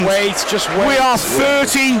wait, just wait. We are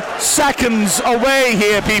 30 seconds away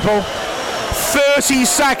here, people. 30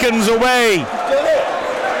 seconds away.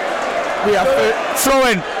 We are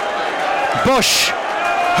Throwing. Bush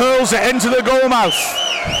hurls it into the goal mouth.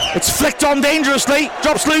 It's flicked on dangerously.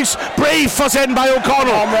 Drops loose. Brave foot in by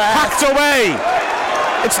O'Connell. Hacked away.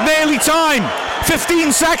 It's nearly time.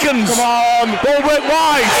 15 seconds. Come on. Ball went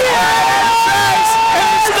wide. Yes!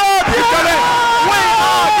 It's done. You've done it.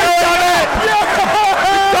 You've done it. You've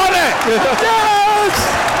done it. Yes!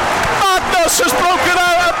 Madness has broken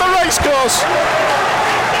out at the racecourse.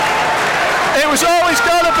 It was always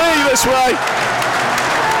going to be this way.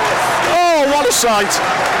 Oh, what a sight.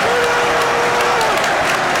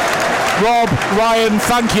 Rob, Ryan,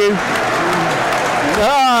 thank you.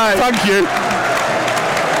 Aye. Thank you.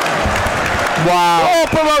 Wow. All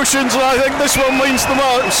promotions, and I think this one means the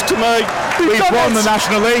most to me. We've won the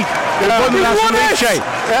National League. We've won the National League, Shay.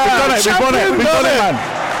 We've done it. We've won it. We've done it, man.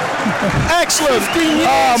 Excellent. 15 years.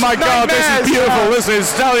 Oh my God, this is beautiful. This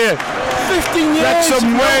is, tell you. 15 years.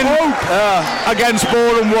 Wrexham win against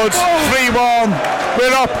Boreham Woods. 3-1.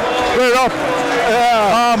 We're up. We're up.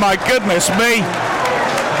 Oh my goodness me.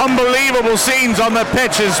 Unbelievable scenes on the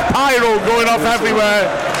pitches. Pyro going off everywhere.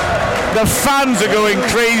 The fans are going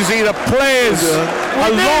crazy. The players are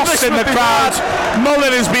lost in the crowd.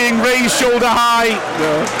 Mullen is being raised shoulder high.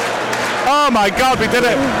 Oh my God, we did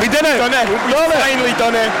it. We did it. Done it. We've finally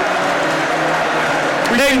done it.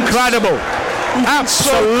 Incredible.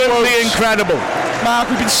 Absolutely incredible. Mark,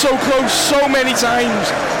 we've been so close so many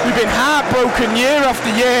times. We've been heartbroken year after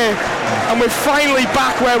year, and we're finally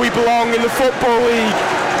back where we belong in the Football League.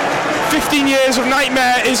 15 years of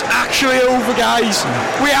nightmare is actually over, guys.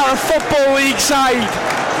 We are a Football League side.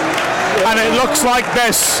 And it looks like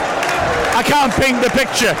this. I can't paint the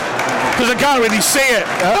picture because I can't really see it.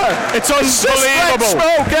 It's unbelievable.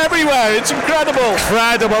 Smoke everywhere. It's incredible.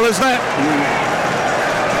 Incredible, isn't it?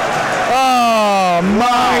 Oh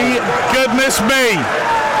my goodness me.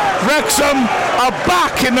 Wrexham are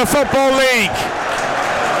back in the Football League.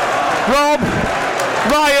 Rob,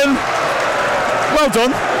 Ryan, well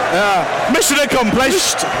done. Mission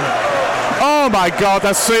accomplished. Oh my God,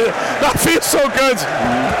 that feels so good.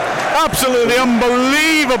 Absolutely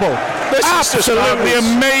unbelievable. This is absolutely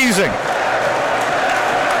amazing.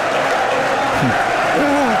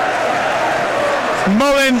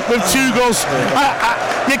 Mullen with 2 goals.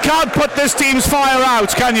 You can't put this team's fire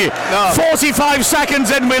out, can you? No. 45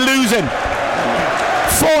 seconds in, we're losing.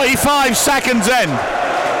 45 seconds in,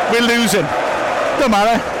 we're losing. Don't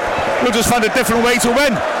matter. We'll just find a different way to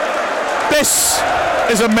win. This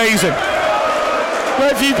is amazing.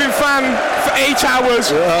 Whether you've been fan for 8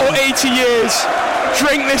 hours or 80 years,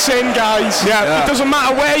 drink this in, guys. It doesn't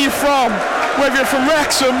matter where you're from, whether you're from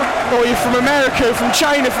Wrexham or you're from America, from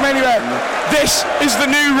China, from anywhere. This is the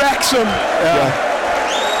new Wrexham.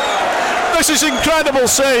 This is incredible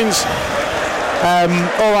scenes.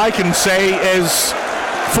 All I can say is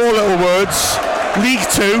 4 little words. League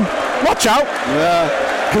 2, watch out.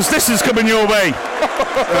 Because this is coming your way.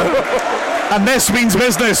 And this means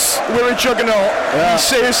business. We're a juggernaut. We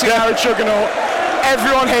seriously are a juggernaut.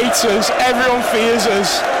 Everyone hates us. Everyone fears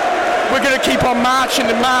us. We're going to keep on marching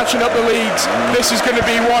and marching up the leagues. This is going to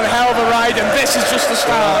be one hell of a ride, and this is just the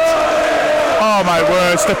start. Oh my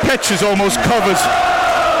words, the pitch is almost covered.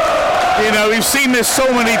 You know, we've seen this so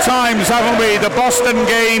many times, haven't we? The Boston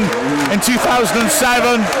game in 2007,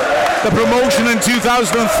 the promotion in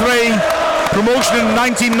 2003, promotion in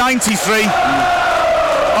 1993.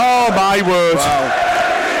 Oh my word. Wow.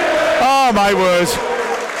 Oh my word.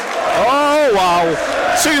 Oh wow.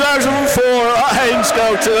 2004 at Haynes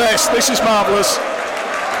go to this. This is marvellous.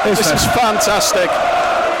 This is fantastic.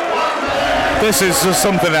 This is just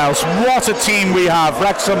something else. What a team we have.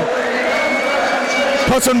 Wrexham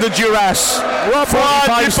put under duress.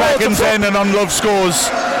 45 seconds in and Unlove scores.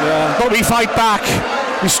 But we fight back.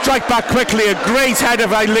 We strike back quickly. A great header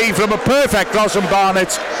by Lee from a perfect cross from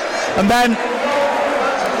Barnett. And then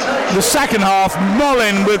the second half,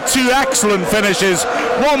 Mullen with 2 excellent finishes.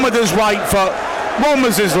 One with his right foot, one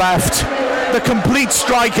was his left. The complete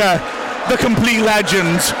striker, the complete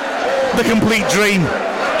legend, the complete dream.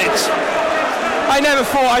 I never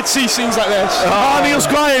thought I'd see scenes like this. Neil's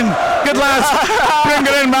crying. Good lads. Bring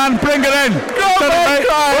it in, man. Bring it in. Go on, mate.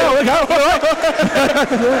 Oh, look out.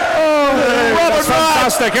 That's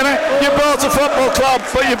fantastic, isn't it? You bought a football club,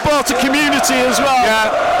 but you bought a community as well.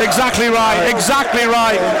 Yeah, exactly right. Exactly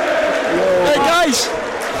right. Hey, guys.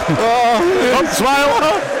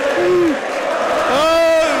 Smile.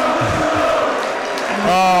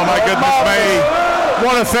 Oh, my goodness me.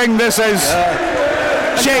 What a thing this is.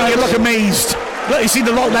 Shane, you look amazed. Look, you see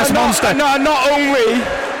the Loch Ness Monster. Not only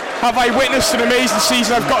have I witnessed an amazing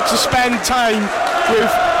season. I've got to spend time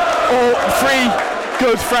with all three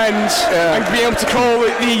good friends, and being able to call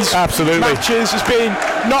it these matches has been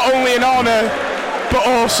not only an honour, but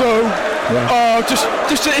also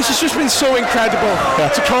it's just been so incredible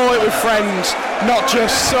to call it with friends, not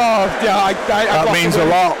just that means a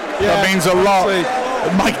lot. That means a lot.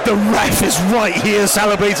 Mike, the ref, is right here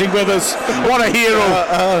celebrating with us. What a hero.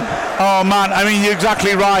 Oh man, I mean, you're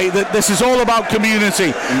exactly right. This is all about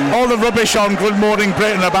community. All the rubbish on Good Morning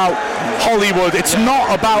Britain about Hollywood, it's not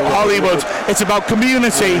about Hollywood, it's about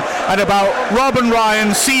community and about Rob and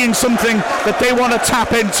Ryan seeing something that they want to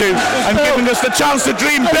tap into and giving us the chance to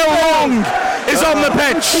dream. Bill Long is on the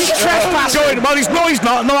pitch. He's trespassing. Well, he's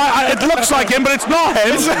not. No, it looks like him, but it's not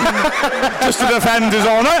him. Just to defend his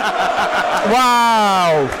honour.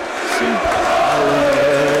 Wow.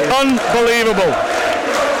 Unbelievable.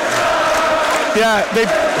 Yeah,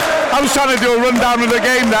 I was trying to do a rundown of the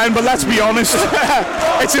game then, but let's be honest,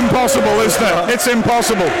 it's impossible, isn't it? It's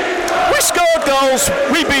impossible. We scored goals,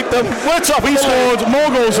 we beat them, we're top. We scored more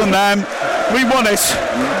goals than them, we won it.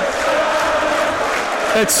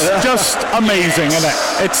 It's just amazing, isn't it?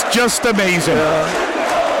 It's just amazing.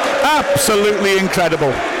 Absolutely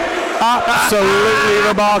incredible. Absolutely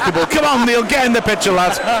remarkable. Come on, Neil, get in the picture,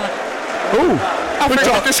 lads. Ooh, have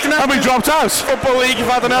we dropped out? Football League, you've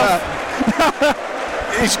had enough.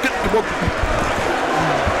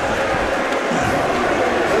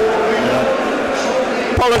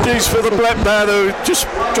 Apologies for the blip there, though. Just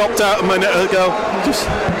dropped out a minute ago.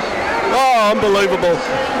 Unbelievable.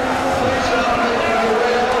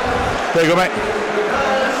 There you go, mate.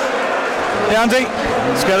 Hey, Andy,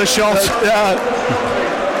 let's get a shot. Yes.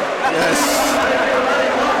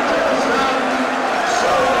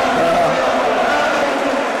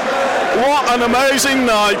 What an amazing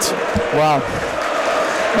night. Wow.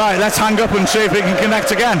 Right, let's hang up and see if we can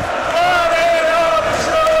connect again.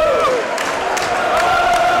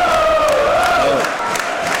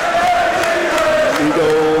 Here we go.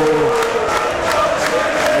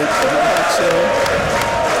 So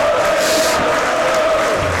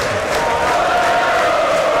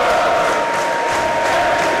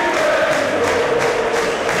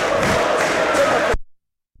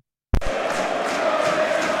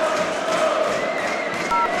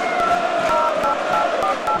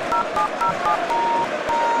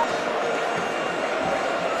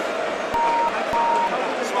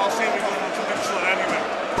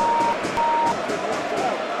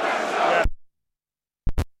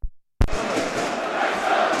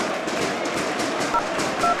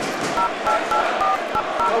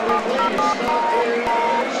we